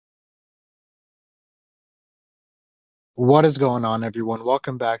What is going on, everyone?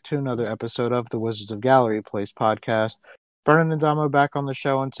 Welcome back to another episode of the Wizards of Gallery Place podcast. Vernon and Damo back on the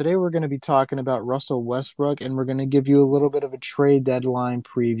show, and today we're going to be talking about Russell Westbrook, and we're going to give you a little bit of a trade deadline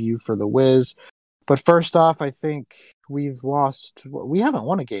preview for the Wiz. But first off, I think we haven't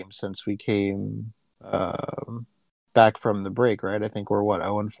won a game since we came back from the break, right? I think we're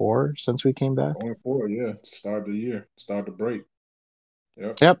 0-4 since we came back? Going forward, yeah, to start the year, start the break.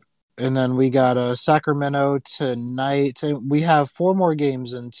 Yep. Yep. And then we got Sacramento tonight. And we have four more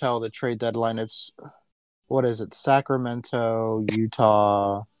games until the trade deadline. It's what is it? Sacramento,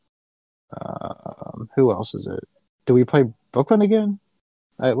 Utah. Who else is it? Do we play Brooklyn again?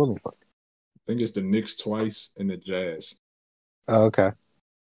 Let me look. I think it's the Knicks twice and the Jazz. Oh, okay.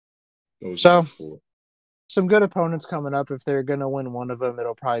 Those So, are the four. some good opponents coming up. If they're going to win one of them,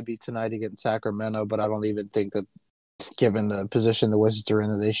 it'll probably be tonight against Sacramento, but I don't even think that, given the position the Wizards are in,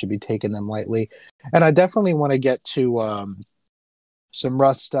 that they should be taking them lightly. And I definitely want to get to some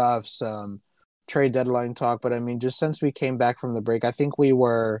Russ stuff, some trade deadline talk. But I mean, just since we came back from the break, I think we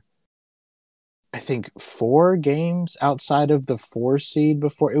were, 4 games outside of the 4 seed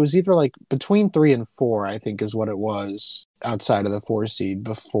before. It was either like between 3 and 4, I think is what it was, outside of the 4 seed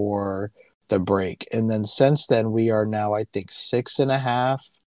before the break. And then since then, we are now, I think, 6.5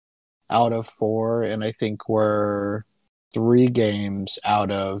 out of 4. And I think we're 3 games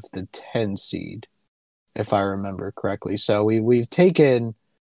out of the 10 seed, if I remember correctly. So we've taken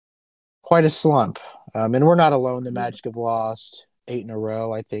quite a slump. And we're not alone. The Magic have lost 8 in a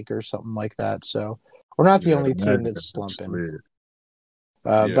row, I think, or something like that. So we're not the only team that's slumping.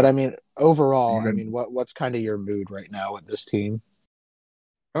 But I mean, overall, what's kind of your mood right now with this team?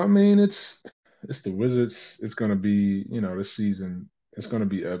 I mean, it's the Wizards. It's gonna be, this season. It's gonna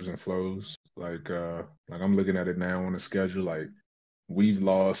be ebbs and flows. Like I'm looking at it now on the schedule. Like we've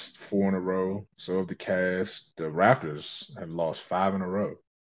lost 4 in a row. So have the Cavs. The Raptors have lost 5 in a row.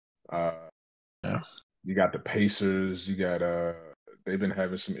 Yeah. You got the Pacers. You got they've been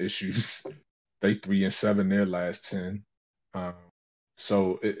having some issues. They 3-7 their last 10.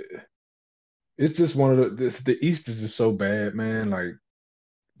 So it's just one of the East is just so bad, man. Like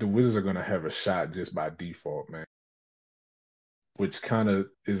the Wizards are gonna have a shot just by default, man. Which kind of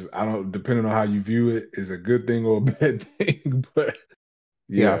is, I don't, depending on how you view it, is a good thing or a bad thing. But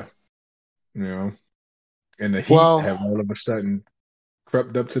yeah. And the Heat have all of a sudden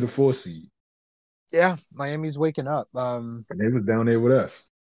crept up to the 4 seed. Yeah, Miami's waking up. And they was down there with us.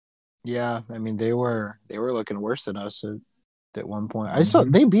 Yeah, I mean they were looking worse than us at one point. I saw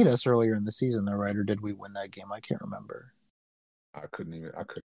they beat us earlier in the season, though, right? Or did we win that game? I can't remember. I couldn't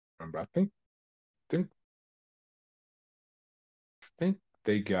remember. I think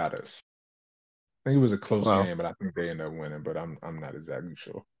they got us. I think it was a close game, but I think they ended up winning. But I'm not exactly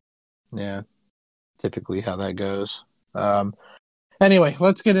sure. Yeah, typically how that goes. Anyway,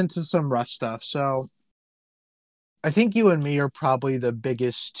 let's get into some Russ stuff. So, I think you and me are probably the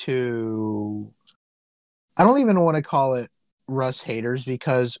biggest two. I don't even want to call it Russ haters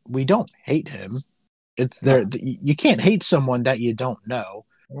because we don't hate him. It's there. You can't hate someone that you don't know.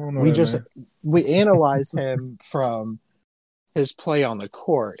 We analyze him from his play on the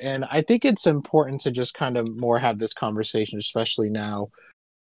court, and I think it's important to just kind of more have this conversation, especially now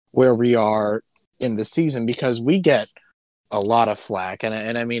where we are in the season, because we get a lot of flack,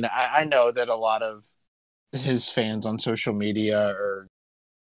 and I mean I know that a lot of his fans on social media are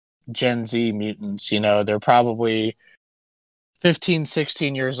Gen Z mutants. They're probably 15,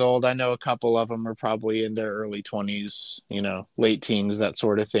 16 years old. I know a couple of them are probably in their early 20s, late teens, that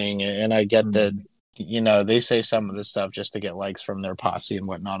sort of thing. And I get that, they say some of this stuff just to get likes from their posse and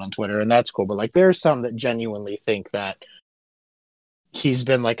whatnot on Twitter, and that's cool. But like, there's some that genuinely think that he's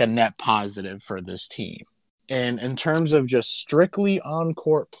been like a net positive for this team. And in terms of just strictly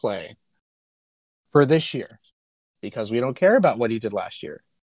on-court play for this year, because we don't care about what he did last year.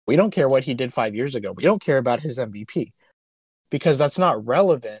 We don't care what he did 5 years ago. We don't care about his MVP. Because that's not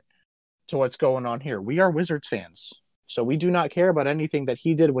relevant to what's going on here. We are Wizards fans, so we do not care about anything that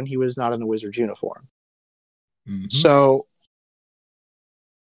he did when he was not in a Wizards uniform. So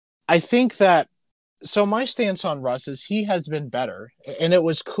I think that, my stance on Russ is he has been better, and it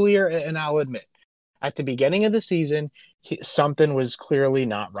was clear, and I'll admit, at the beginning of the season, something was clearly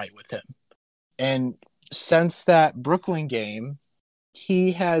not right with him. And since that Brooklyn game,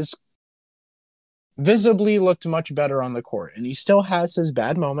 he has visibly looked much better on the court, and he still has his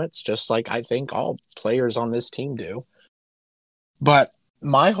bad moments, just like I think all players on this team do. But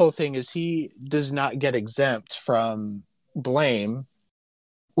my whole thing is he does not get exempt from blame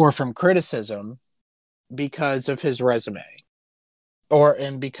or from criticism because of his resume,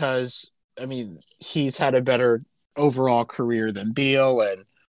 and because, I mean, he's had a better overall career than Beal and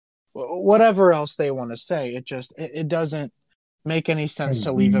whatever else they want to say. It doesn't make any sense Has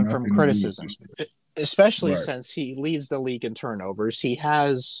to leave him from nothing to do with criticism, this. especially Right. since he leads the league in turnovers. He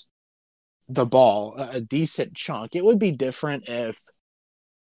has the ball a decent chunk. It would be different if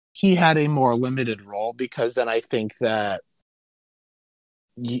he had a more limited role, because then I think that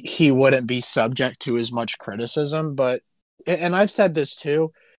he wouldn't be subject to as much criticism. But, and I've said this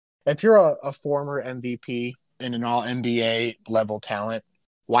too, if you're a former MVP and an all NBA level talent,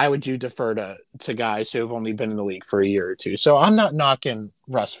 why would you defer to guys who have only been in the league for a year or two? So I'm not knocking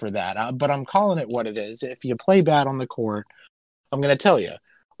Russ for that, but I'm calling it what it is. If you play bad on the court, I'm going to tell you,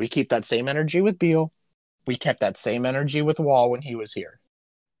 we keep that same energy with Beal. We kept that same energy with Wall when he was here.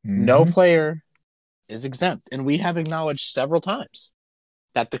 No Mm-hmm. player is exempt. And we have acknowledged several times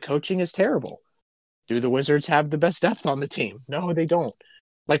that the coaching is terrible. Do the Wizards have the best depth on the team? No, they don't.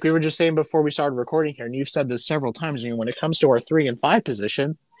 Like we were just saying before we started recording here, and you've said this several times, I mean, when it comes to our 3 and 5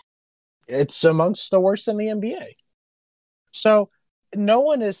 position, it's amongst the worst in the NBA. So no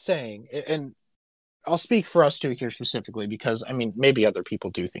one is saying, and I'll speak for us two here specifically, because I mean, maybe other people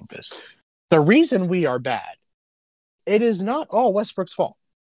do think this. The reason we are bad, it is not all Westbrook's fault.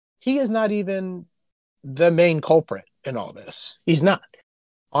 He is not even the main culprit in all this. He's not.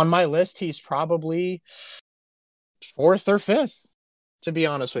 On my list, he's probably fourth or fifth, to be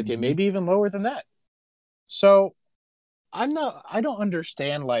honest with you, Mm-hmm. maybe even lower than that. So I don't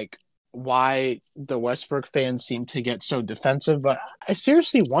understand like why the Westbrook fans seem to get so defensive, but I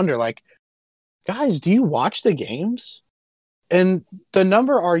seriously wonder, like, guys, do you watch the games? And the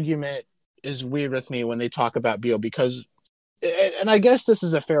number argument is weird with me when they talk about Beal, because, and I guess this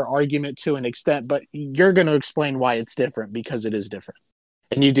is a fair argument to an extent, but you're going to explain why it's different, because it is different.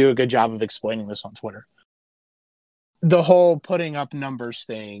 And you do a good job of explaining this on Twitter. The whole putting up numbers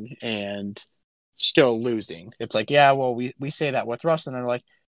thing and still losing. It's like, yeah, well, we say that with Russ, and they're like,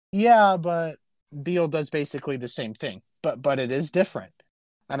 yeah, but Beal does basically the same thing, but it is different.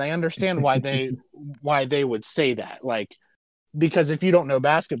 And I understand why they would say that, like, because if you don't know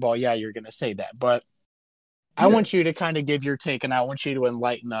basketball, yeah, you're going to say that. But I Yeah. want you to kind of give your take, and I want you to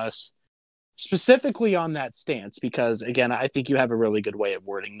enlighten us specifically on that stance, because again, I think you have a really good way of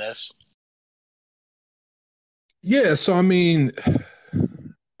wording this. Yeah. So I mean,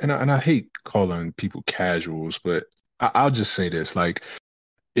 and I hate calling people casuals, but I'll just say this: like,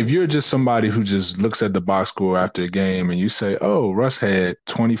 if you're just somebody who just looks at the box score after a game and you say, "Oh, Russ had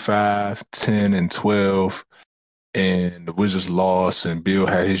 25, 10, and 12, and the Wizards lost, and Bill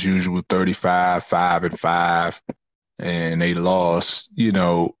had his usual 35, 5, and 5, and they lost,"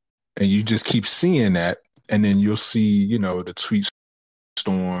 and you just keep seeing that, and then you'll see, the tweet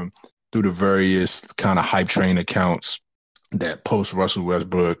storm through the various kind of hype train accounts that post Russell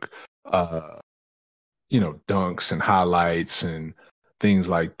Westbrook, dunks and highlights and things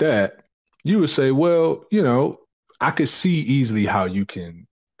like that. You would say, well, I could see easily how you can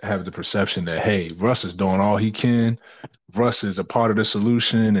have the perception that, hey, Russ is doing all he can. Russ is a part of the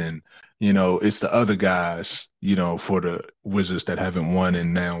solution. And, it's the other guys, for the Wizards that haven't won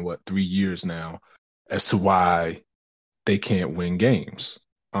in now, 3 years now, as to why they can't win games.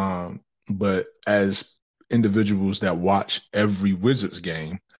 But as individuals that watch every Wizards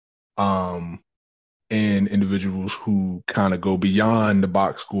game, and individuals who kind of go beyond the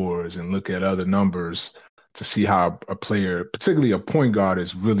box scores and look at other numbers to see how a player, particularly a point guard,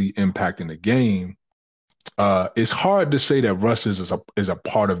 is really impacting the game, it's hard to say that Russ is a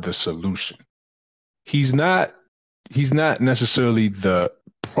part of the solution. He's not necessarily the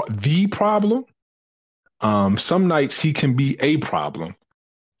problem. Some nights he can be a problem,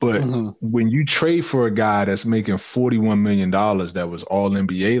 but when you trade for a guy that's making $41 million that was all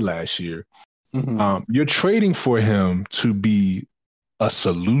NBA last year, you're trading for him to be a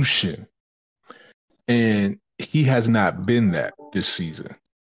solution. And he has not been that this season.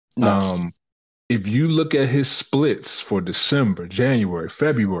 No. If you look at his splits for December, January,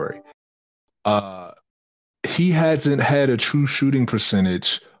 February, he hasn't had a true shooting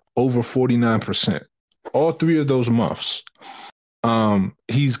percentage over 49%. All 3 of those months.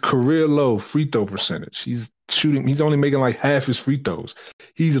 He's career low free throw percentage. He's only making like half his free throws.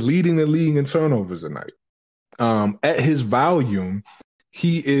 He's leading the league in turnovers a night. At his volume,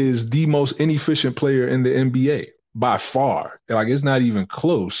 he is the most inefficient player in the NBA by far. Like, it's not even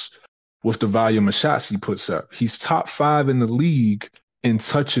close with the volume of shots he puts up. He's top 5 in the league in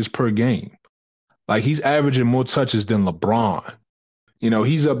touches per game. Like, he's averaging more touches than LeBron.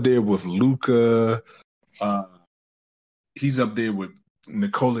 He's up there with Luka. He's up there with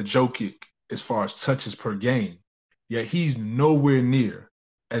Nikola Jokic as far as touches per game. Yet he's nowhere near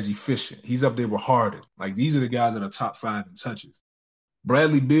as efficient. He's up there with Harden. Like, these are the guys that are top 5 in touches.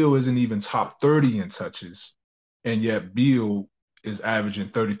 Bradley Beal isn't even top 30 in touches, and yet Beal is averaging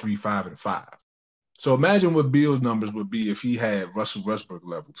 33, 5, and 5. So imagine what Beal's numbers would be if he had Russell Westbrook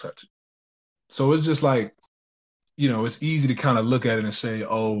level touches. So it's just like, it's easy to kind of look at it and say,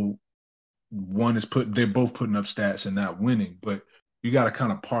 oh, they're both putting up stats and not winning, but you got to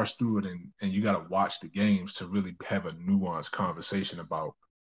kind of parse through it and you got to watch the games to really have a nuanced conversation about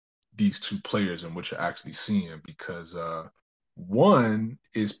these two players and what you're actually seeing, because one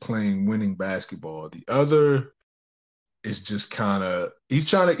is playing winning basketball. The other is just kind of, he's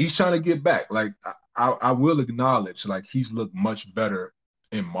trying to get back. Like, I will acknowledge, like, he's looked much better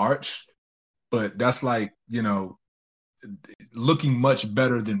in March, but that's like, looking much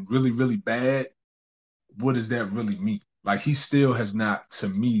better than really, really bad. What does that really mean? Like, he still has not, to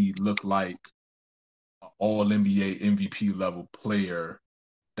me, looked like an all-NBA MVP level player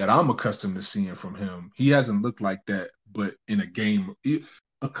that I'm accustomed to seeing from him. He hasn't looked like that, but in a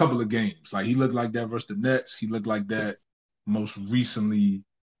couple of games. Like, he looked like that versus the Nets. He looked like that most recently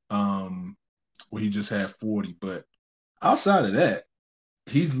where he just had 40. But outside of that,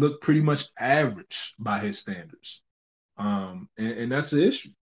 he's looked pretty much average by his standards. And that's the issue.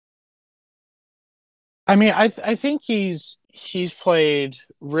 I mean, I think he's played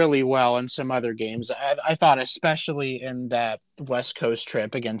really well in some other games. I thought, especially in that West Coast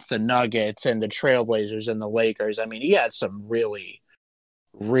trip against the Nuggets and the Trailblazers and the Lakers. I mean, he had some really,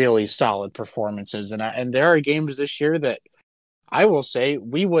 really solid performances, and there are games this year that I will say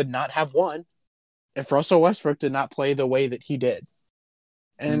we would not have won if Russell Westbrook did not play the way that he did.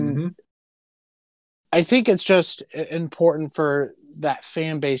 And I think it's just important for that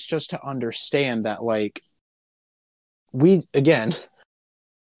fan base just to understand that, like, we can't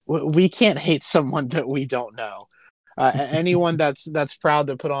hate someone that we don't know. Anyone that's proud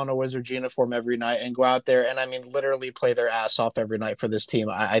to put on a Wizards uniform every night and go out there and, I mean, literally play their ass off every night for this team,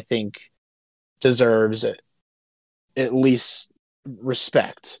 I think deserves at least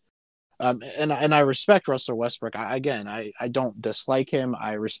respect. And I respect Russell Westbrook. I don't dislike him.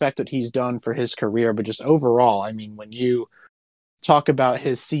 I respect what he's done for his career, but just overall, I mean, when you talk about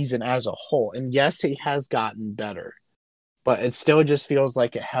his season as a whole, and yes, he has gotten better, but it still just feels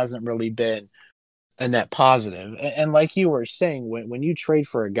like it hasn't really been a net positive. And like you were saying, when you trade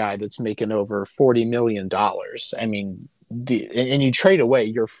for a guy that's making over $40 million, I mean, and you trade away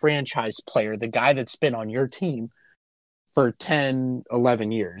your franchise player, the guy that's been on your team for 10,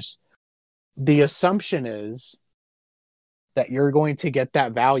 11 years, the assumption is that you're going to get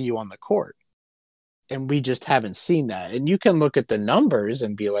that value on the court. And we just haven't seen that. And you can look at the numbers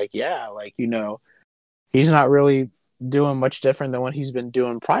and be like, yeah, like, he's not really doing much different than what he's been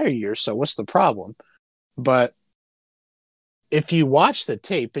doing prior years. So what's the problem? But if you watch the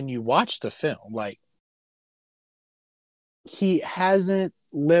tape and you watch the film, like, he hasn't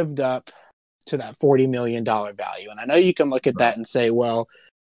lived up to that $40 million value. And I know you can look at that and say, well,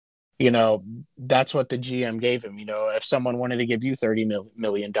 that's what the GM gave him. If someone wanted to give you $30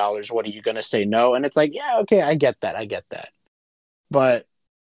 million, what are you going to say no? And it's like, yeah, okay, I get that. But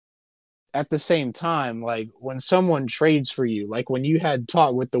at the same time, like, when someone trades for you, like when you had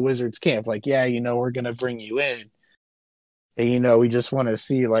talk with the Wizards camp, like, yeah, we're going to bring you in. And, we just want to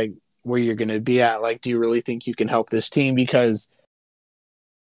see, like, where you're going to be at. Like, do you really think you can help this team? Because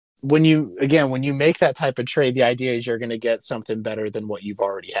when you make that type of trade, the idea is you're going to get something better than what you've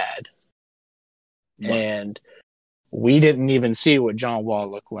already had. Right. And we didn't even see what John Wall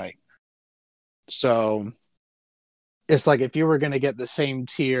looked like. So it's like, if you were going to get the same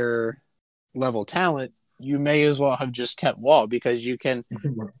tier level talent, you may as well have just kept Wall, because you can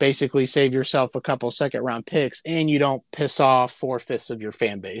basically save yourself a couple second round picks and you don't piss off 4/5 of your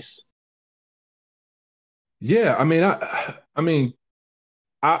fan base. Yeah. I mean,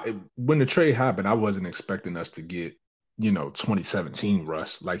 when the trade happened, I wasn't expecting us to get, 2017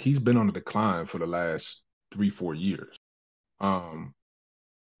 Russ. Like, he's been on the decline for the last 3-4 years.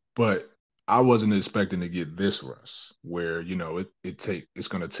 But I wasn't expecting to get this Russ, where, it's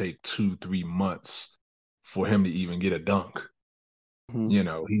going to take 2-3 months for him to even get a dunk.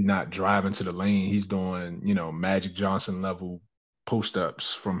 Mm-hmm. He's not driving to the lane. He's doing, Magic Johnson level post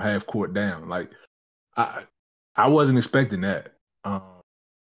ups from half court down. Like, I wasn't expecting that. And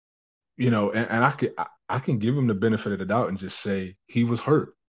I can give him the benefit of the doubt and just say he was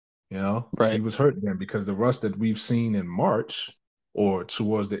hurt. Right. He was hurt then, because the Russ that we've seen in March, or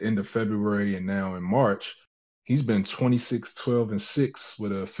towards the end of February and now in March, he's been 26, 12, and 6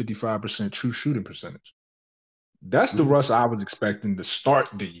 with a 55% true shooting percentage. That's the Russ I was expecting to start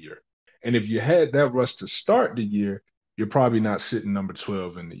the year. And if you had that Russ to start the year, you're probably not sitting number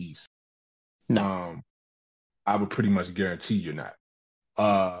 12 in the East. No. I would pretty much guarantee you're not.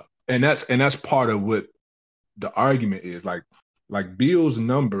 And that's part of what the argument is. Like Beal's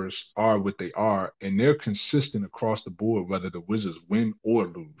numbers are what they are, and they're consistent across the board, whether the Wizards win or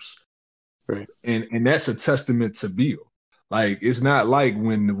lose. Right. And that's a testament to Beal. Like, it's not like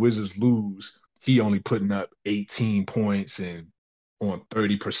when the Wizards lose, he only putting up 18 points and on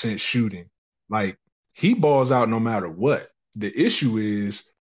 30% shooting. Like, he balls out no matter what. The issue is,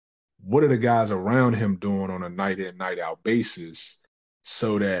 what are the guys around him doing on a night in, night out basis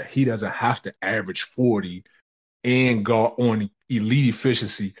so that he doesn't have to average 40 and guard on elite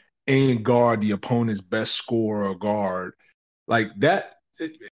efficiency and guard the opponent's best scorer or guard? Like that,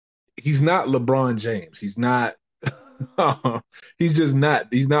 he's not LeBron James. He's not,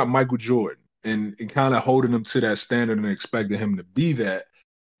 he's not Michael Jordan. And kind of holding him to that standard and expecting him to be that,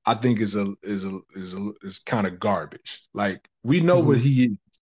 I think is kind of garbage. Like, we know what he is.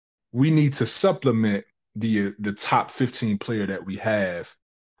 We need to supplement the top 15 player that we have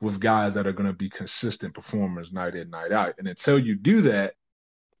with guys that are going to be consistent performers night in, night out. And until you do that,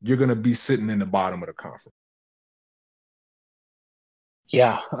 you're going to be sitting in the bottom of the conference.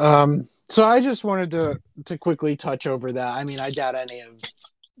 Yeah. So I just wanted to quickly touch over that. I mean, I doubt any of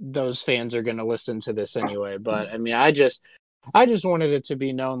those fans are going to listen to this anyway, but I mean, I just wanted it to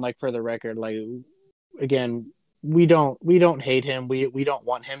be known, like, for the record, like, again, we don't hate him. We don't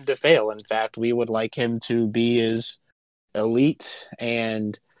want him to fail. In fact, we would like him to be as elite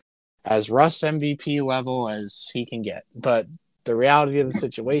and as Russ MVP level as he can get. But the reality of the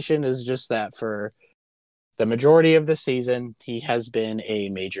situation is just that for the majority of the season, he has been a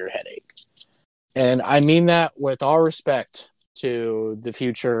major headache. And I mean that with all respect to the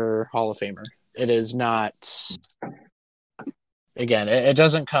future Hall of Famer. It is not, again, it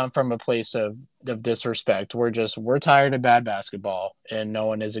doesn't come from a place of disrespect. We're tired of bad basketball, and no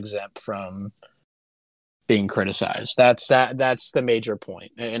one is exempt from being criticized. That's the major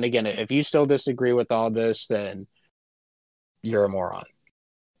point. And again, if you still disagree with all this, then you're a moron.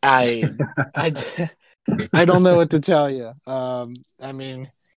 I don't know what to tell you. I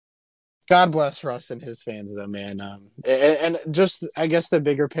mean, God bless Russ and his fans, though, man. And just, I guess the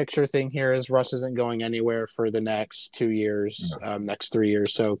bigger picture thing here is Russ isn't going anywhere for the next 2 years, next 3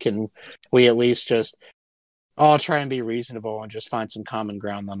 years. So can we at least just all try and be reasonable and just find some common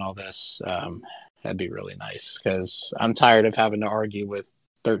ground on all this? That'd be really nice, because I'm tired of having to argue with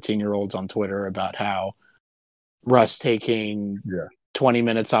 13-year-olds on Twitter about how Russ taking 20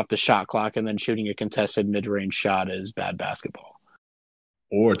 minutes off the shot clock and then shooting a contested mid-range shot is bad basketball.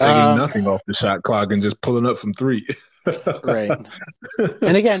 Or taking nothing off the shot clock and just pulling up from three. Right.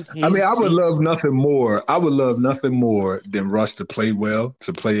 And again, I mean, I would love nothing more. I would love nothing more than Russ to play well,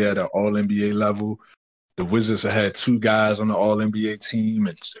 to play at an All-NBA level. The Wizards have had 2 guys on the All-NBA team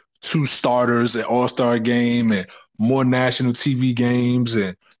and 2 starters at All-Star game and more national TV games,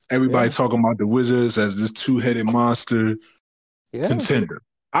 and everybody talking about the Wizards as this 2-headed monster contender.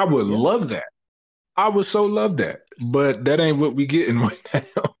 I would love that. I would so love that. But that ain't what we getting right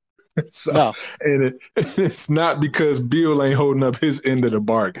now. So, and it's not because Beal ain't holding up his end of the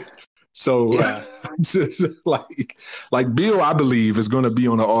bargain. So, just like Beal, I believe, is going to be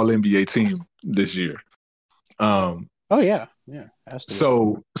on the All-NBA team this year. So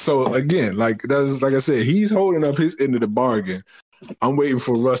again, like I said, he's holding up his end of the bargain. I'm waiting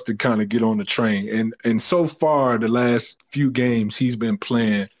for Russ to kind of get on the train, and so far the last few games he's been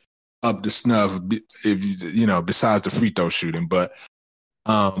playing up to snuff, if you know, besides the free throw shooting. But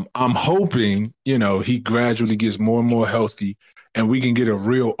I'm hoping, you know, he gradually gets more and more healthy, and we can get a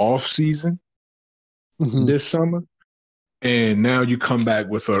real off season this summer. And now you come back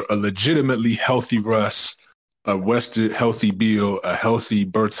with a legitimately healthy Russ, a rested healthy Beal, a healthy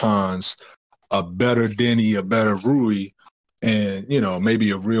Bertans, a better Denny, a better Rui, and, you know,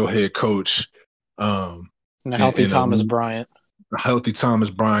 maybe a real head coach. And a healthy Thomas Bryant. A healthy Thomas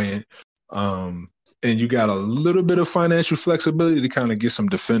Bryant. And you got a little bit of financial flexibility to kind of get some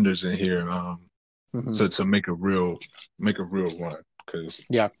defenders in here to make a real run. Because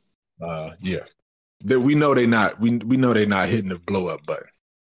we know they're not hitting the blow up button.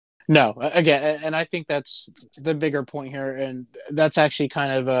 No, again, and I think that's the bigger point here, and that's actually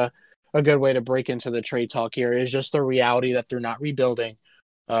kind of a good way to break into the trade talk here, is just the reality that they're not rebuilding.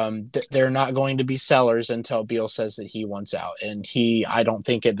 They're not going to be sellers until Beal says that he wants out. And I don't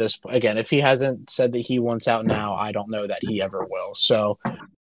think at this, again, if he hasn't said that he wants out now, I don't know that he ever will. So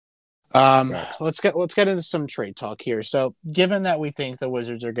let's get into some trade talk here. So given that we think the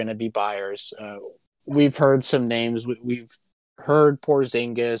Wizards are going to be buyers, we've heard some names. We've heard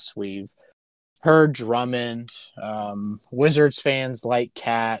Porzingis. We've per Drummond. Wizards fans like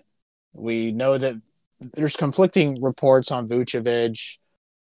Cat. We know that there's conflicting reports on Vucevic,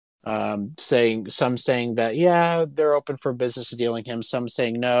 saying that, yeah, they're open for business dealing him. Some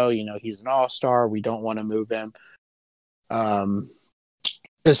saying no, he's an all-star. We don't want to move him.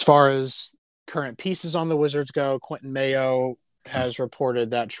 As far as current pieces on the Wizards go, Quentin Mayo has reported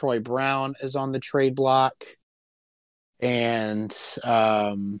that Troy Brown is on the trade block. And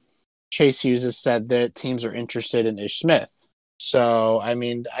Chase Hughes has said that teams are interested in Ish Smith. So, I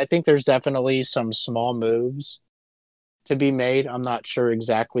mean, I think there's definitely some small moves to be made. I'm not sure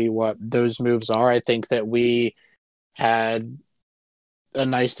exactly what those moves are. I think that we had a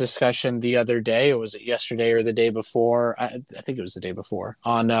nice discussion the other day. Or was it yesterday or the day before? I think it was the day before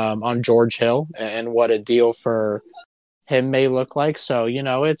on George Hill and what a deal for him may look like. So,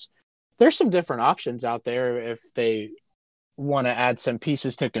 there's some different options out there if they want to add some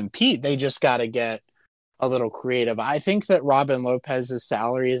pieces to compete. They just got to get a little creative. I think that Robin Lopez's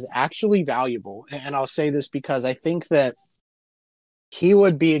salary is actually valuable. And I'll say this because I think that he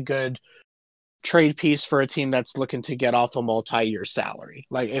would be a good trade piece for a team that's looking to get off a multi-year salary.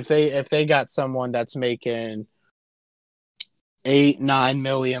 Like if they got someone that's making 8-9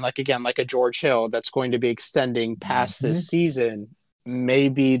 million, like a George Hill that's going to be extending past this season,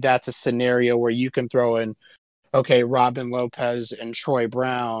 maybe that's a scenario where you can throw in, okay, Robin Lopez and Troy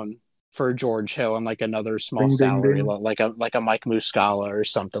Brown for George Hill and like another small salary, like a Mike Muscala or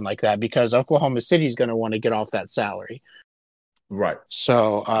something like that, because Oklahoma City's going to want to get off that salary. Right.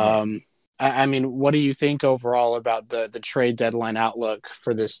 So, I mean, what do you think overall about the trade deadline outlook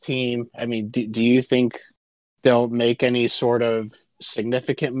for this team? I mean, do you think they'll make any sort of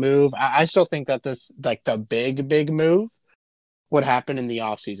significant move? I still think that this, like the big move would happen in the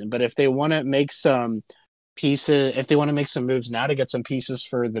offseason. But if they want to make some pieces, if they want to make some moves now to get some pieces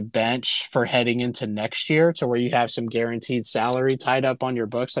for the bench for heading into next year to where you have some guaranteed salary tied up on your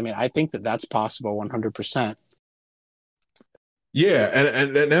books, I mean, I think that that's possible 100%. Yeah,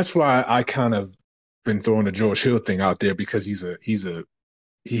 and that's why I kind of been throwing the George Hill thing out there, because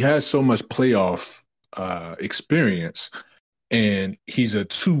he has so much playoff experience, and he's a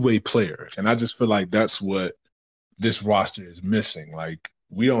two-way player. And I just feel like that's what this roster is missing. Like,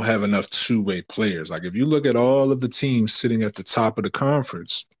 we don't have enough two-way players. Like, if you look at all of the teams sitting at the top of the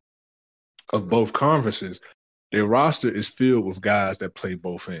conference, of both conferences, their roster is filled with guys that play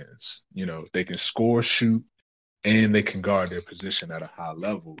both ends. They can score, shoot, and they can guard their position at a high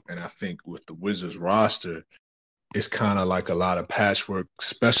level. And I think with the Wizards roster, it's kind of like a lot of patchwork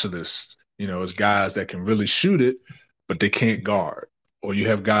specialists. It's guys that can really shoot it, but they can't guard. Or you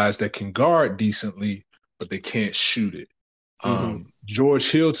have guys that can guard decently, but they can't shoot it.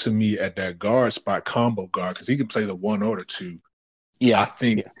 George Hill, to me, at that guard spot, combo guard, because he can play the one or the two, I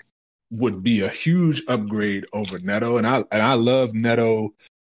think would be a huge upgrade over Neto. And I love Neto,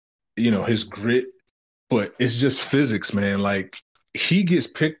 his grit, but it's just physics, man. Like, he gets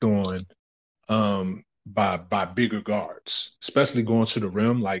picked on by bigger guards, especially going to the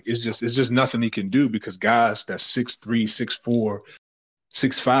rim. Like, it's just nothing he can do, because guys that's 6'3", 6'4",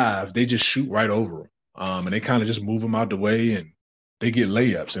 6'5", they just shoot right over him. And they kind of just move him out the way and they get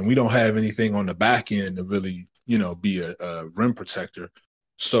layups. And we don't have anything on the back end to really, be a rim protector.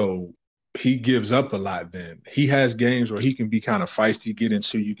 So he gives up a lot then. He has games where he can be kind of feisty, get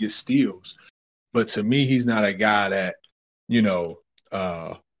into you, get steals. But to me, he's not a guy that,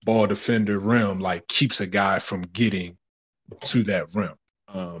 ball defender rim, like, keeps a guy from getting to that rim.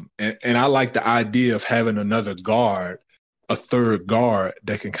 And I like the idea of having another guard, a third guard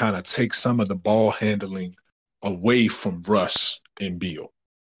that can kind of take some of the ball handling away from Russ and Beal,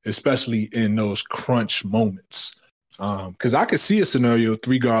 especially in those crunch moments. Because I could see a scenario,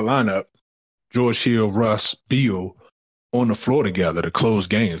 3-guard lineup, George Hill, Russ, Beal on the floor together to close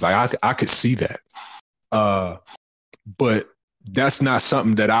games. Like, I could see that. But that's not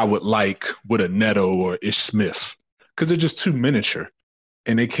something that I would like with a Neto or Ish Smith, because they're just too miniature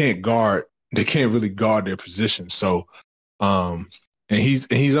and they can't really guard their position. So, and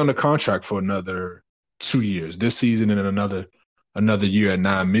he's under contract for another 2 years, this season and another year at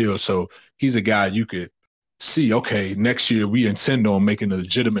 $9 million. So he's a guy you could see, okay, next year we intend on making a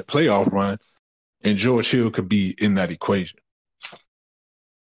legitimate playoff run, and George Hill could be in that equation.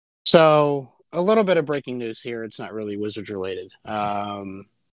 So a little bit of breaking news here. It's not really Wizards related.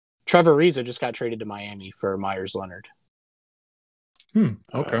 Trevor Ariza just got traded to Miami for Myers Leonard.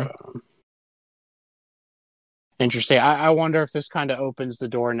 Okay. Interesting. I wonder if this kind of opens the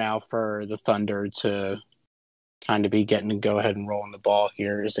door now for the Thunder to kind of be getting to go ahead and rolling the ball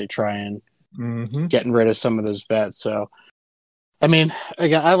here as they try and getting rid of some of those vets. So I mean,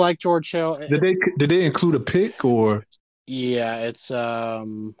 again, I like George Hill. Did they include a pick or Yeah, it's they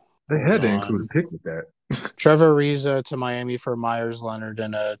hold had to include a on. pick with that? Trevor Ariza to Miami for Myers Leonard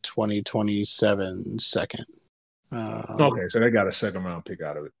in a 2027 second. Okay, so they got a second round pick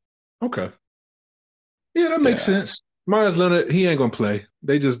out of it. Okay. Yeah, that makes Yeah. sense. Myers Leonard, he ain't gonna play.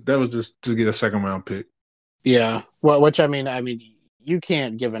 That was just to get a second round pick. Yeah. Well, which I mean, you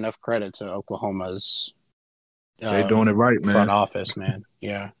can't give enough credit to Oklahoma's They doing it right, front man. office, man.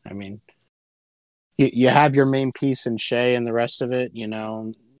 Yeah. I mean, you have your main piece in Shea and the rest of it,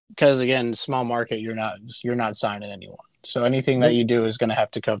 because again, small market, you're not signing anyone. So anything that Nope. you do is going to have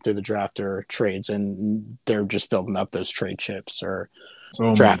to come through the draft or trades, and they're just building up those trade chips or So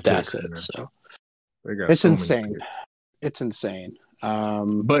many draft picks, man. assets. So They got it's so many insane. picks. It's insane.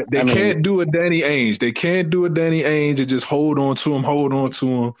 But they can't do a Danny Ainge. They can't do a Danny Ainge and just hold on to him,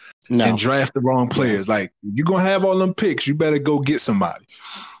 and draft the wrong players. Yeah. Like, you're going to have all them picks. You better go get somebody.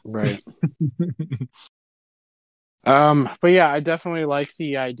 Right. But yeah, I definitely like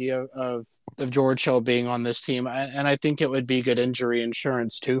the idea of George Hill being on this team. And I think it would be good injury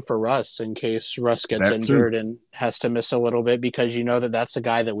insurance too for Russ in case Russ gets injured and has to miss a little bit, because that's a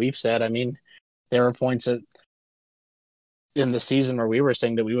guy that we've said. I mean, there were points in the season where we were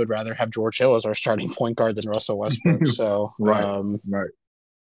saying that we would rather have George Hill as our starting point guard than Russell Westbrook. So right.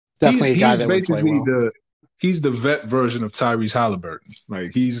 Definitely a guy that would play well. He's the vet version of Tyrese Halliburton.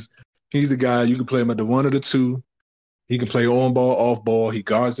 Like, he's the guy you can play him at the 1 or the 2. He can play on ball, off ball. He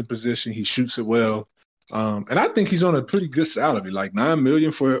guards the position. He shoots it well. And I think he's on a pretty good salary, like $9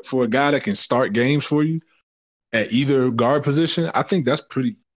 million for a guy that can start games for you at either guard position. I think that's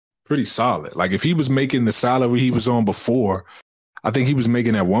pretty solid. Like, if he was making the salary he was on before, I think he was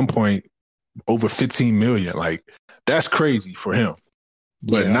making at one point over $15 million. Like, that's crazy for him.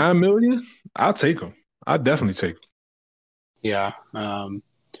 But $9 million, I'll take him. I'll definitely take him. Yeah.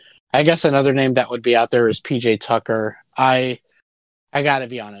 I guess another name that would be out there is PJ Tucker. I got to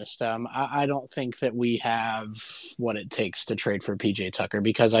be honest. I don't think that we have what it takes to trade for PJ Tucker,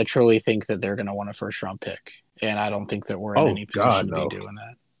 because I truly think that they're going to want a first round pick. And I don't think that we're in any position to be doing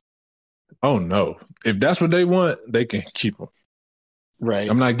that. Oh, no. If that's what they want, they can keep him. Right.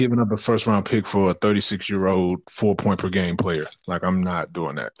 I'm not giving up a first round pick for a 36-year-old 4-point per game player. Like, I'm not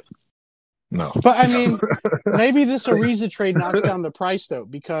doing that. No. But I mean, maybe this Ariza trade knocks down the price, though,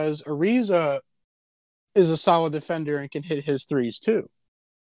 because Ariza is a solid defender and can hit his threes too.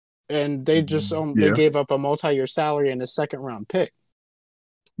 And they just they gave up a multi-year salary and a second round pick.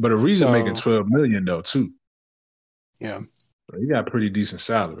 But Ariza making $12 million though too. Yeah. So he got a pretty decent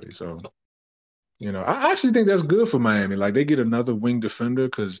salary. So, I actually think that's good for Miami. Like, they get another wing defender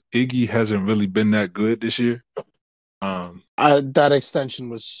because Iggy hasn't really been that good this year. That extension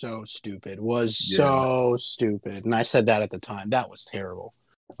was so stupid. So stupid. And I said that at the time. That was terrible.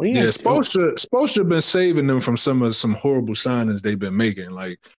 Spoelstra have been saving them from some horrible signings they've been making.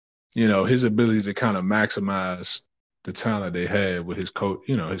 Like, his ability to kind of maximize the talent they had with his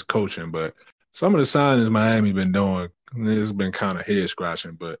his coaching. But some of the signings Miami been doing, it's been kind of head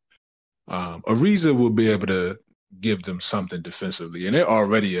scratching. But Ariza will be able to give them something defensively, and they're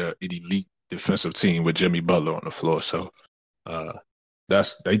already an elite defensive team with Jimmy Butler on the floor. So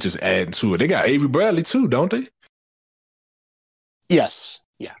they just adding to it. They got Avery Bradley too, don't they? Yes.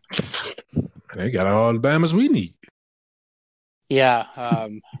 Yeah. They got all the Bamas we need. Yeah.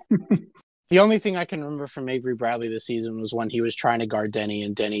 The only thing I can remember from Avery Bradley this season was when he was trying to guard Denny,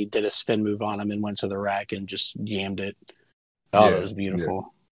 and Denny did a spin move on him and went to the rack and just yammed it. Oh, that was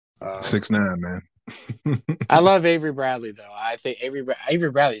beautiful. Yeah. 6'9", man. I love Avery Bradley, though. I think Avery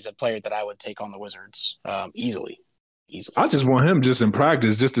Bradley's a player that I would take on the Wizards easily. I just want him just in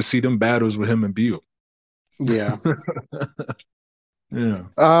practice, just to see them battles with him and Beal. Yeah. Yeah.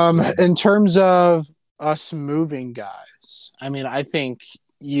 In terms of us moving guys, I mean, I think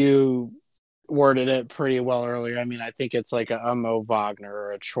you worded it pretty well earlier. I mean, I think it's like a Mo Wagner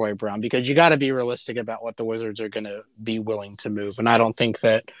or a Troy Brown, because you got to be realistic about what the Wizards are going to be willing to move. And I don't think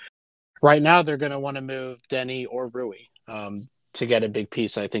that right now they're going to want to move Denny or Rui to get a big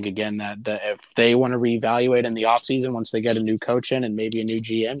piece. I think, again, that if they want to reevaluate in the offseason once they get a new coach in and maybe a new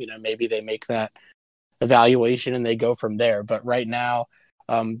GM, maybe they make that evaluation and they go from there. But right now,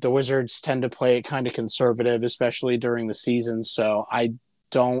 the Wizards tend to play it kind of conservative, especially during the season. So I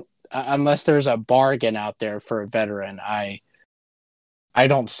don't, unless there's a bargain out there for a veteran, I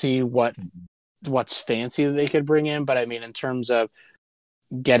don't see what's fancy that they could bring in. But I mean, in terms of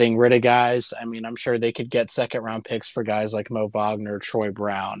getting rid of guys, I mean, I'm sure they could get second round picks for guys like Mo Wagner, Troy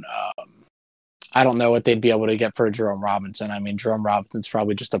Brown. I don't know what they'd be able to get for Jerome Robinson. I mean, Jerome Robinson's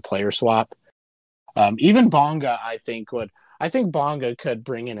probably just a player swap. Even Bonga, I think Bonga could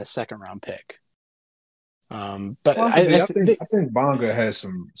bring in a second round pick. But Possibly, I think Bonga has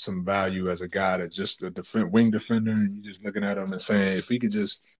some value as a guy that just a wing defender, and you just looking at him and saying if he could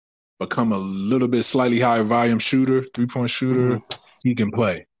just become a little bit slightly higher volume shooter, 3-point shooter, he can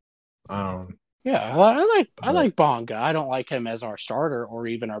play. Yeah, I like Bonga. I don't like him as our starter or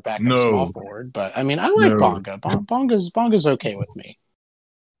even our backup small forward, but I mean I like Bonga. Bonga's okay with me.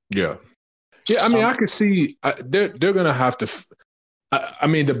 Yeah. I mean I could see they're gonna have to. I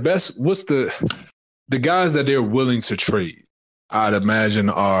mean the best. What's the guys that they're willing to trade? I'd imagine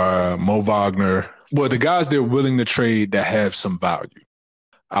are Mo Wagner. Well, the guys they're willing to trade that have some value.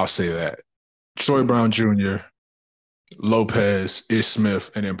 I'll say that. Troy Brown Jr., Lopez, Ish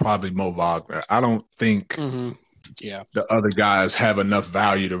Smith, and then probably Mo Wagner. I don't think the other guys have enough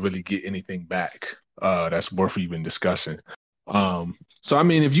value to really get anything back that's worth even discussing. So, I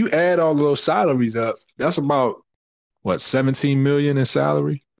mean, if you add all those salaries up, that's about, $17 million in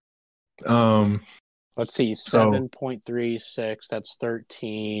salary? Let's see, 7.36, that's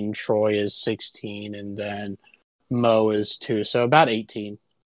 13. Troy is 16, and then Mo is 2, so about 18.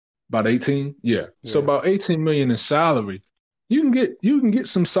 About 18? Yeah. So about 18 million in salary. You can get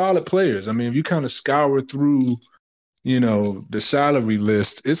some solid players. I mean, if you kind of scour through, the salary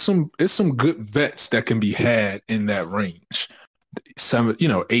list, it's some good vets that can be had in that range.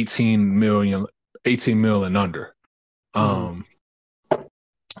 18 million and under.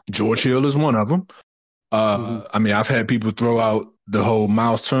 George Hill is one of them. I mean, I've had people throw out the whole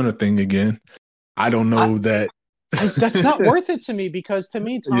Miles Turner thing again. I don't know that. That's not worth it to me because to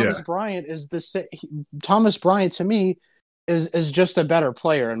me Thomas Bryant to me is just a better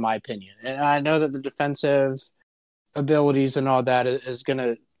player in my opinion, and I know that the defensive abilities and all that is going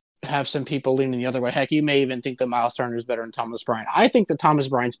to have some people leaning the other way. Heck, you may even think that Miles Turner is better than Thomas Bryant. I think that Thomas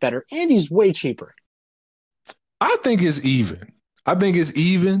Bryant's better, and he's way cheaper. I think it's even,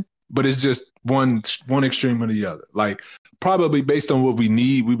 but it's just one extreme or the other. Like, probably based on what we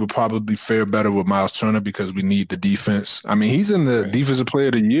need, we would probably fare better with Miles Turner because we need the defense. I mean, he's in the Defensive Player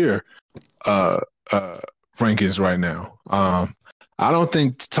of the Year rankings right now. I don't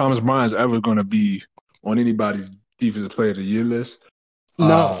think Thomas Bryant's ever going to be on anybody's Defensive Player of the Year list.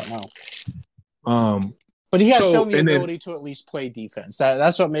 No. But he has shown the ability to at least play defense.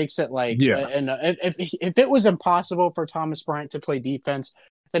 That's what makes it like. Yeah. And if it was impossible for Thomas Bryant to play defense,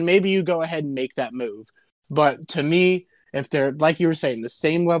 then maybe you go ahead and make that move. But to me, if they're, like you were saying, the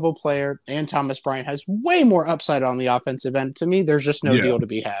same level player and Thomas Bryant has way more upside on the offensive end, to me, there's just no deal to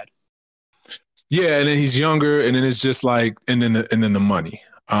be had. Yeah, and then he's younger, and then it's just like, and then the money.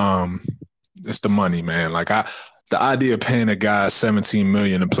 It's the money, man. Like the idea of paying a guy $17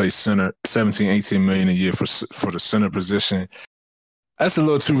 million to play center, $18 million a year for the center position, that's a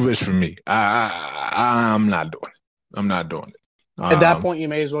little too rich for me. I'm not doing it. I'm not doing it. At that point, you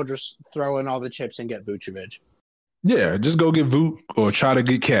may as well just throw in all the chips and get Vucevic. Yeah, just go get Vooch or try to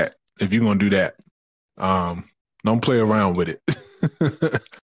get Cat if you're going to do that. Don't play around with it.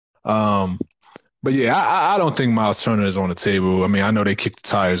 But yeah, I don't think Miles Turner is on the table. I mean, I know they kicked the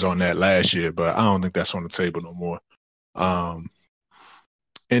tires on that last year, but I don't think that's on the table no more. And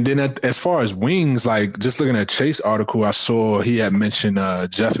then as far as wings, like just looking at Chase article, I saw he had mentioned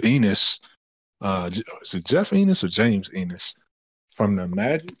Jeff Enos. Is it Jeff Enos or James Enos from the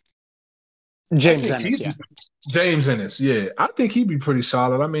Magic? James Ennis, yeah. James Ennis, yeah. I think he'd be pretty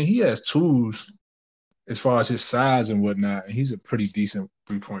solid. I mean, he has tools as far as his size and whatnot, and he's a pretty decent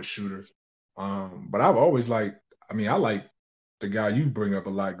 3-point shooter. But I've always I like the guy you bring up a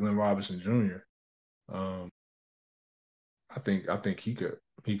lot, Glenn Robinson Jr. I think he could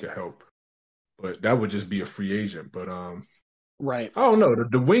help, but that would just be a free agent. But right, I don't know.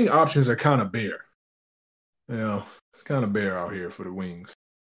 The wing options are kind of bare. It's kind of bare out here for the wings.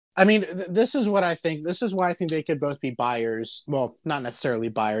 I mean, this is what I think. This is why I think they could both be buyers. Well, not necessarily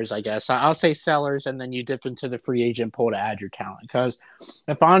buyers, I guess. I'll say sellers, and then you dip into the free agent pool to add your talent. Because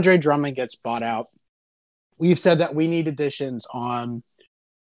if Andre Drummond gets bought out, we've said that we need additions on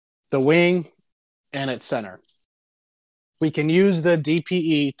the wing and at center. We can use the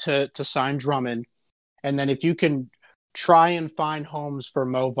DPE to sign Drummond, and then if you can try and find homes for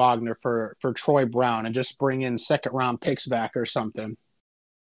Mo Wagner, for Troy Brown, and just bring in second-round picks back or something,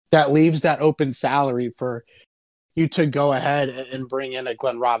 that leaves that open salary for you to go ahead and bring in a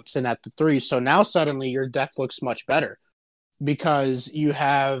Glenn Robinson at the 3. So now suddenly your depth looks much better because you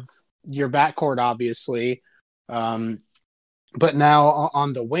have your backcourt, obviously. But now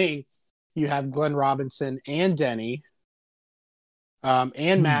on the wing, you have Glenn Robinson and Denny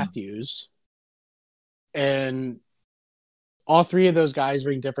and Matthews. And all three of those guys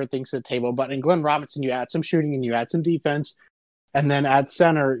bring different things to the table. But in Glenn Robinson, you add some shooting and you add some defense. And then at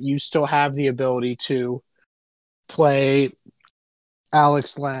center, you still have the ability to play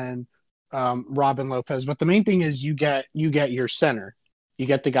Alex Len, Robin Lopez. But the main thing is you get your center. You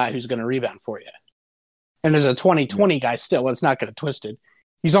get the guy who's going to rebound for you. And as a 2020 guy still, let's not get it twisted.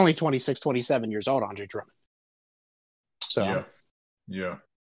 He's only 26, 27 years old, Andre Drummond. So, yeah.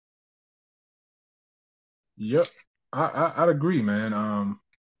 Yep. I'd agree, man.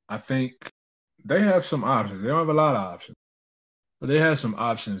 I think they have some options. They don't have a lot of options, but they have some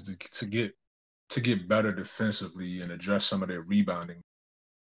options to get better defensively and address some of their rebounding,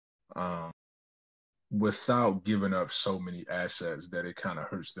 without giving up so many assets that it kind of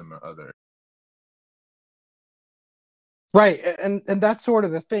hurts them in other. Right, and that's sort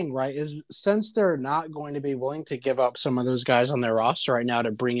of the thing, right? Is since they're not going to be willing to give up some of those guys on their roster right now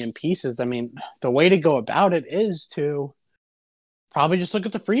to bring in pieces, I mean, the way to go about it is to probably just look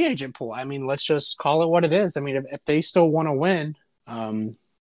at the free agent pool. I mean, let's just call it what it is. I mean, if they still want to win,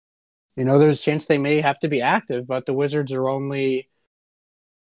 there's a chance they may have to be active, but the Wizards are only,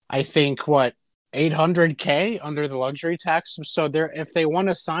 I think, $800K under the luxury tax. So if they want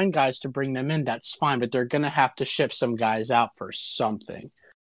to sign guys to bring them in, that's fine, but they're going to have to ship some guys out for something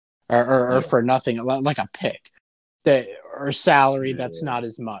or for nothing, like a pick or salary that's not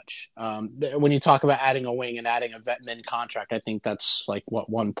as much. When you talk about adding a wing and adding a vet min contract, I think that's like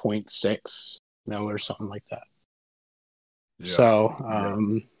 1.6 mil or something like that. Yeah.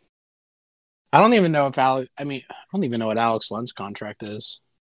 So I don't even know I don't even know what Alex Len's contract is.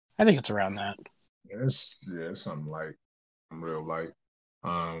 I think it's around that. It's something like real light.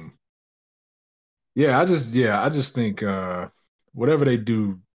 I just think whatever they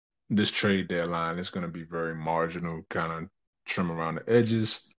do this trade deadline is going to be very marginal, kind of trim around the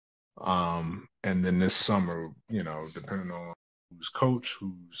edges. And then this summer, depending on who's coach,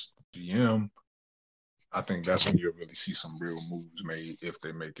 who's GM, I think that's when you'll really see some real moves made, if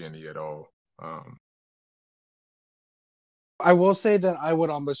they make any at all. I will say that I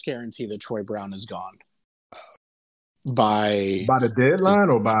would almost guarantee that Troy Brown is gone by the deadline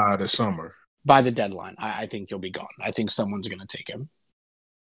or by the summer. By the deadline, I think he'll be gone. I think someone's going to take him.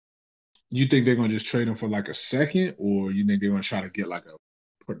 You think they're going to just trade him for like a second, or you think they're going to try to get like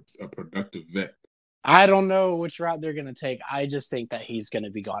a productive vet? I don't know which route they're going to take. I just think that he's going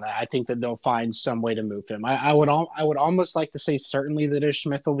to be gone. I think that they'll find some way to move him. I would almost like to say certainly that Ish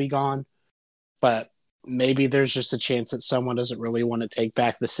Smith will be gone, but maybe there's just a chance that someone doesn't really want to take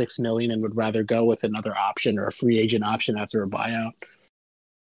back the $6 million and would rather go with another option or a free agent option after a buyout.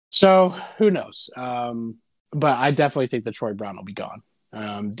 So who knows? But I definitely think that Troy Brown will be gone.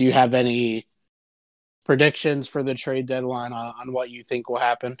 Do you have any predictions for the trade deadline on what you think will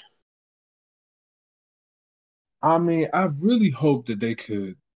happen? I mean, I really hope that they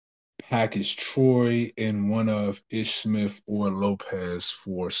could package Troy and one of Ish Smith or Lopez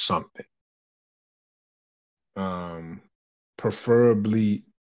for something. Preferably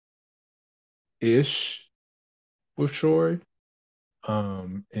Ish with Troy,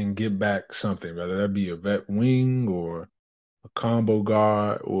 and get back something, whether that be a vet wing or a combo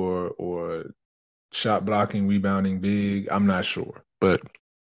guard or shot blocking, rebounding big. I'm not sure, but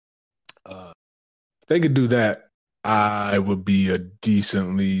if they could do that, I would be a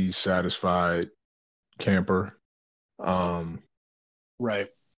decently satisfied camper. Right,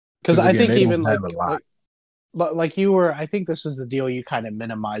 because I think even like you were, I think this is the deal you kind of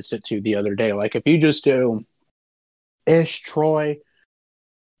minimized it to the other day. Like if you just do Ish, Troy,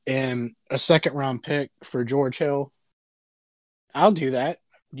 and a second round pick for George Hill, I'll do that.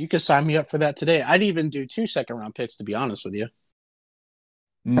 You could sign me up for that today. I'd even do 2 second round picks, to be honest with you.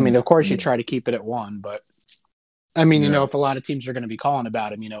 I mean, of course you try to keep it at 1, but I mean, if a lot of teams are going to be calling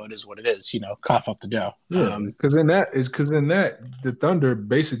about him, it is what it is. Cough up the dough. Because in that, the Thunder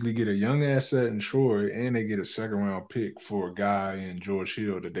basically get a young asset in Troy, and they get a second round pick for a guy in George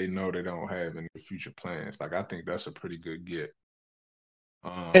Hill that they know they don't have in the future plans. Like, I think that's a pretty good get.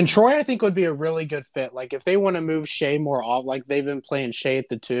 And Troy, I think, would be a really good fit. Like, if they want to move Shea more off, like they've been playing Shea at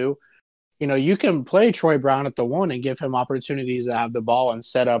the 2, you can play Troy Brown at the 1 and give him opportunities to have the ball and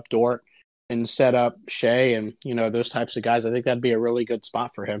set up Dort and set up Shea and, those types of guys. I think that'd be a really good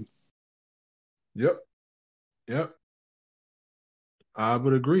spot for him. Yep. I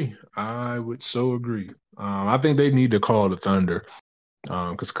would agree. I would so agree. I think they need to call the Thunder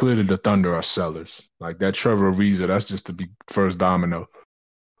because clearly the Thunder are sellers. Like that Trevor Ariza, that's just the first domino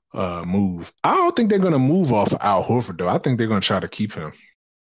move. I don't think they're going to move off Al Horford, though. I think they're going to try to keep him.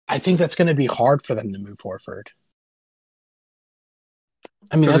 I think that's going to be hard for them to move Horford.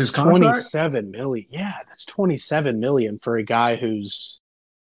 I mean, Because that's his contract? 27 million. Yeah, that's 27 million for a guy who's,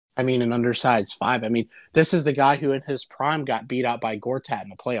 I mean, an undersized five. I mean, this is the guy who in his prime got beat out by Gortat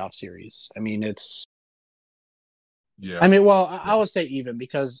in a playoff series. I mean, Yeah. I mean, well, Yeah. I will say even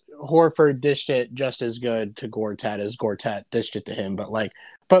because Horford dished it just as good to Gortat as Gortat dished it to him. But like,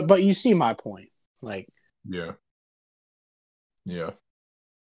 but you see my point. Like, Yeah. Yeah.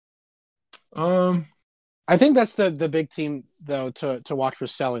 Um, I think that's the big team though to watch for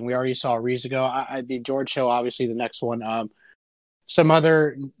selling. We already saw Reese go. The George Hill, obviously the next one. Some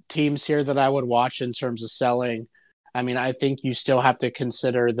other teams here that I would watch in terms of selling. I mean, I think you still have to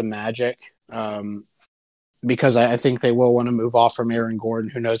consider the Magic. Because I think they will want to move off from Aaron Gordon.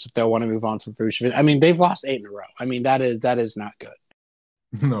 Who knows if they'll want to move on from Vucevic? I mean, they've lost 8 in a row. I mean, that is not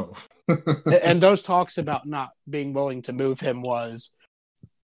good. no. And those talks about not being willing to move him was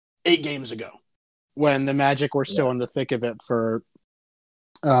 8 games ago when the Magic were still Yeah. in the thick of it for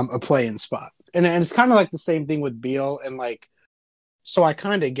a play-in spot. And it's kind of like the same thing with Beal. And like, so I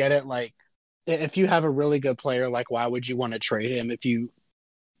kind of get it. Like, if you have a really good player, like, why would you want to trade him if you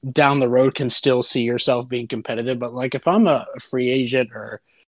down the road can still see yourself being competitive? But like, if I'm a free agent or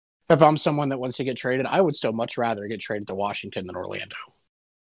if I'm someone that wants to get traded, I would still much rather get traded to Washington than Orlando.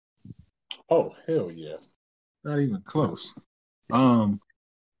 Oh, hell yeah. Not even close. I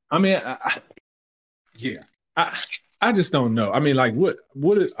mean, yeah. I just don't know. I mean, like,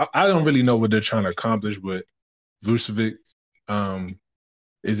 I don't really know what they're trying to accomplish with Vucevic.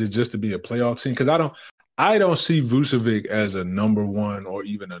 Is it just to be a playoff team? Because I don't see Vucevic as a number one or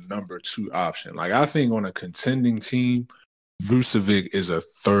even a number two option. Like, I think on a contending team, Vucevic is a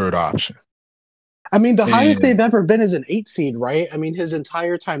third option. I mean, the highest And they've ever been is an 8 seed, right? I mean, his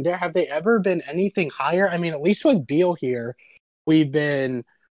entire time there, have they ever been anything higher? I mean, at least with Beal here, we've been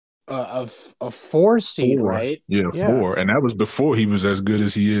a 4 seed, four, right? yeah, Yeah, four, and that was before he was as good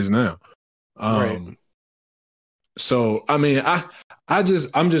as he is now. right. So I mean, I'm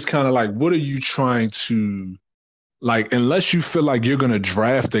just kind of like, what are you trying to like? Unless you feel like you're gonna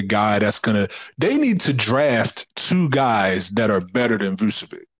draft a guy they need to draft two guys that are better than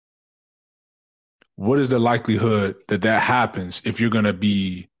Vucevic. What is the likelihood that happens if you're gonna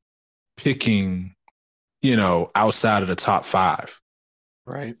be picking, outside of the top five?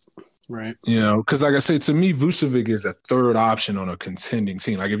 Right. Right. Because like I say, to me, Vucevic is a third option on a contending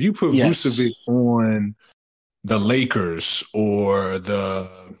team. Like if you put Vucevic Yes. on the Lakers or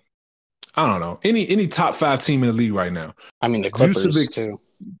I don't know, any top five team in the league right now. I mean, the Clippers Vucevic, too.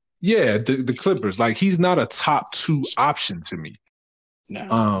 yeah, the Clippers. Like he's not a top two option to me.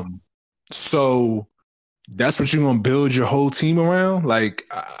 No. So that's what you're gonna build your whole team around? Like,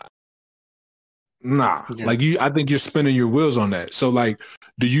 nah. Yeah. Like I think you're spinning your wheels on that. So like,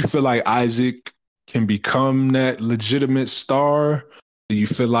 do you feel like Isaac can become that legitimate star? Do you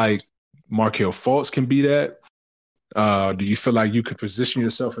feel like Markelle Fultz can be that? Do you feel like you could position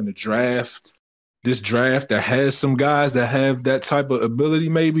yourself in this draft that has some guys that have that type of ability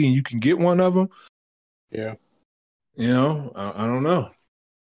maybe, and you can get one of them? Yeah. I don't know.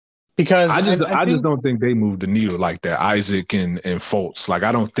 Because I I just think don't think they move the needle like that, Isaac and Fultz. Like,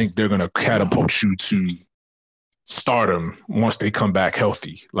 I don't think they're going to catapult you to stardom once they come back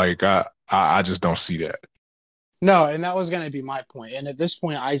healthy. Like, I just don't see that. no, and that was going to be my point. And at this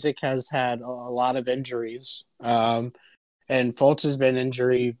point, Isaac has had a lot of injuries, and Fultz has been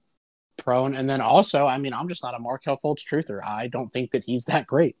injury prone. And then also, I mean, I'm just not a Markelle Fultz truther. I don't think that he's that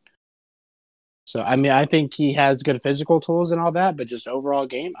great. So, I mean, I think he has good physical tools and all that, but just overall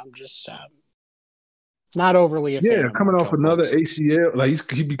game, I'm just not overly a fan of Coming off Markelle another Fultz. ACL,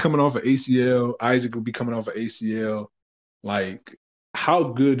 like he'd be coming off an ACL. Isaac would be coming off an ACL. Like, how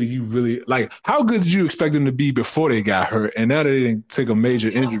good do you really like? How good did you expect them to be before they got hurt? And now that they didn't take a major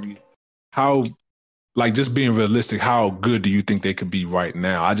injury, how, like, just being realistic, how good do you think they could be right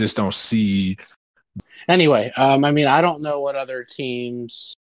now? I just don't see. Anyway, I mean, I don't know what other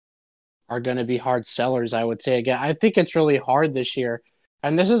teams are going to be hard sellers. I would say again, I think it's really hard this year.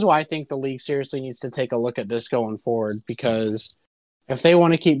 And this is why I think the league seriously needs to take a look at this going forward, because if they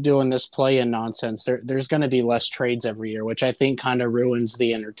want to keep doing this play-in nonsense, there's going to be less trades every year, which I think kind of ruins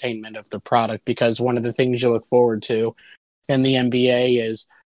the entertainment of the product, because one of the things you look forward to in the NBA is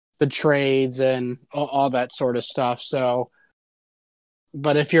the trades and all that sort of stuff. So,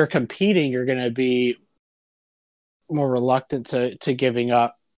 but if you're competing, you're going to be more reluctant to giving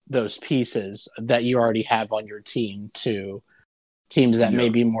up those pieces that you already have on your team to teams that may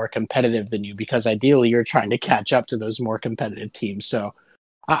be more competitive than you, because ideally you're trying to catch up to those more competitive teams. So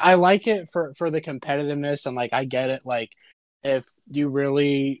I like it for the competitiveness, and like I get it. Like if you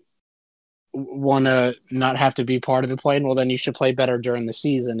really want to not have to be part of the play, well, then you should play better during the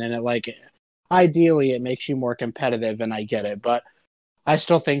season. And ideally, it makes you more competitive, and I get it. But I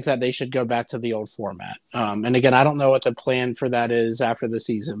still think that they should go back to the old format. And again, I don't know what the plan for that is after the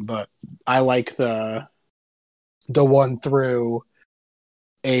season, but I like the 1 through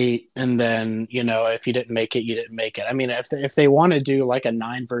 8, and then if you didn't make it, you didn't make it. I mean, if they want to do like a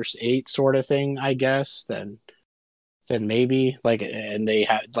 9 versus 8 sort of thing, I guess then maybe and they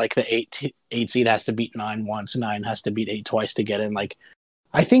have like the eight seed has to beat 9 once, 9 has to beat 8 twice to get in. Like,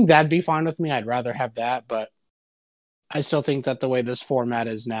 I think that'd be fine with me. I'd rather have that, but I still think that the way this format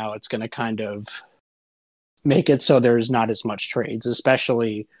is now, it's going to kind of make it so there's not as much trades,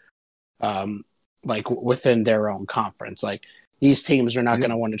 especially like within their own conference. Like, East teams are not going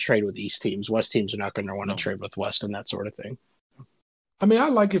to want to trade with East teams. West teams are not going to want to trade with West, and that sort of thing. I mean, I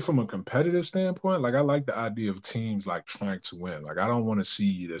like it from a competitive standpoint. Like, I like the idea of teams like trying to win. Like, I don't want to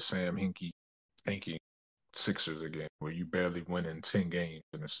see the Sam Hinkie Sixers again, where you barely win in 10 games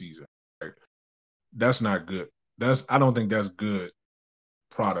in a season. Like, that's not good. I don't think that's good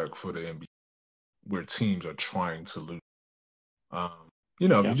product for the NBA, where teams are trying to lose. If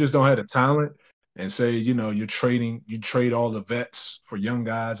you just don't have the talent, and say, you trade all the vets for young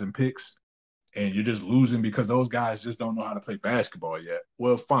guys and picks, and you're just losing because those guys just don't know how to play basketball yet.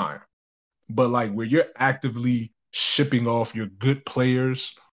 Well, fine. But like, where you're actively shipping off your good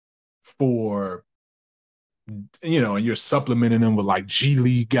players for, and you're supplementing them with like G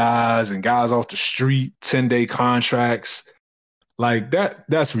League guys and guys off the street, 10-day contracts, like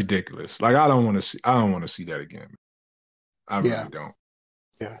that's ridiculous. Like, I don't want to see that again. I really don't.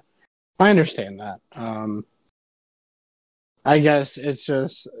 Yeah. I understand that. I guess it's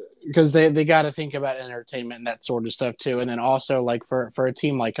just because they got to think about entertainment and that sort of stuff too. And then also, like, for a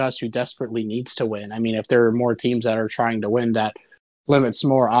team like us who desperately needs to win, I mean, if there are more teams that are trying to win, that limits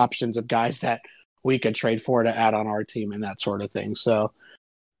more options of guys that we could trade for to add on our team and that sort of thing. So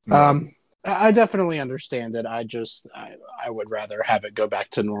I definitely understand it. I would rather have it go back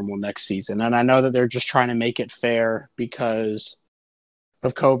to normal next season. And I know that they're just trying to make it fair because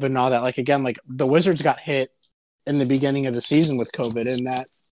of COVID and all that. Like, again, like, the Wizards got hit in the beginning of the season with COVID, and that,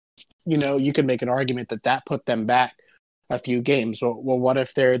 you could make an argument that put them back a few games. Well, what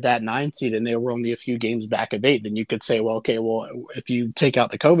if they're that 9 seed and they were only a few games back of 8? Then you could say, well, okay, well, if you take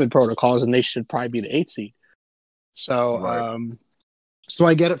out the COVID protocols, then they should probably be the 8 seed. So, right. So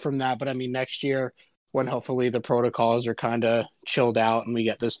I get it from that. But I mean, next year, when hopefully the protocols are kind of chilled out and we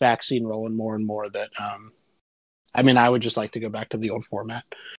get this vaccine rolling more and more, that I would just like to go back to the old format.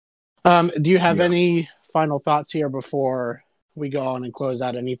 Do you have any final thoughts here before we go on and close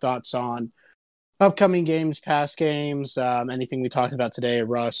out? Any thoughts on upcoming games, past games, anything we talked about today,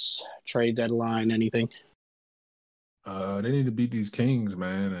 Russ, trade deadline, anything? They need to beat these Kings,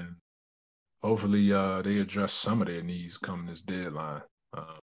 man, and hopefully they address some of their needs come this deadline.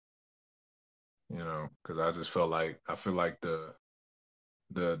 Because I feel like the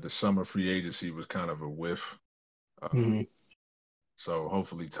summer free agency was kind of a whiff. So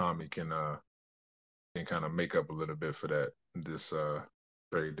hopefully Tommy can kind of make up a little bit for that this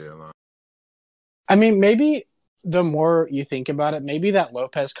trade deadline. I mean, maybe the more you think about it, maybe that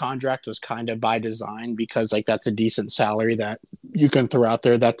Lopez contract was kind of by design, because like that's a decent salary that you can throw out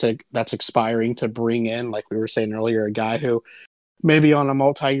there that's expiring to bring in, like we were saying earlier, a guy who maybe on a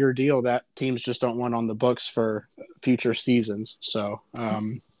multi-year deal that teams just don't want on the books for future seasons. So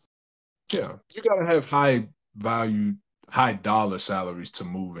yeah, you got to have high value, high dollar salaries to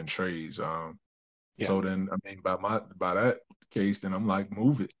move in trades. So then, I mean, by that case, then I'm like,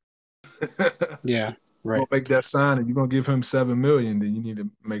 move it. Yeah, right. You're gonna make that sign, and you're gonna give him $7 million. Then you need to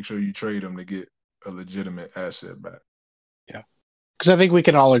make sure you trade him to get a legitimate asset back. Yeah, because I think we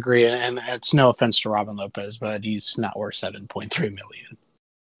can all agree, and it's no offense to Robin Lopez, but he's not worth $7.3 million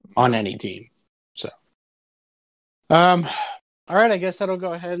on any team. So, all right, I guess that'll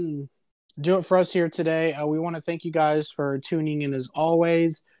go ahead and do it for us here today. We want to thank you guys for tuning in as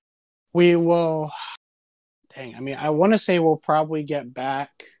always. We will. I want to say we'll probably get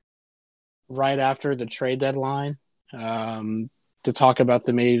back right after the trade deadline to talk about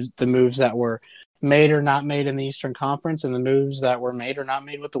the moves that were made or not made in the Eastern Conference, and the moves that were made or not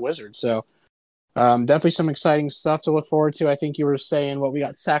made with the Wizards. So definitely some exciting stuff to look forward to. I think you were saying we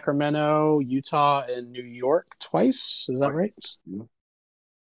got Sacramento, Utah, and New York twice. Is that right?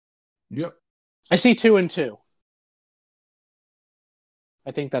 Yep. I see 2 and 2.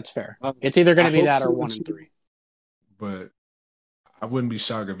 I think that's fair. It's either going to be that or 1 and 3. But I wouldn't be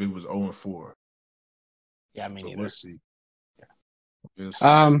shocked if it was 0 and 4. Yeah, me neither. We'll see.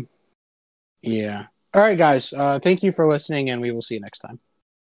 Yeah. Yeah. All right, guys. Thank you for listening, and we will see you next time.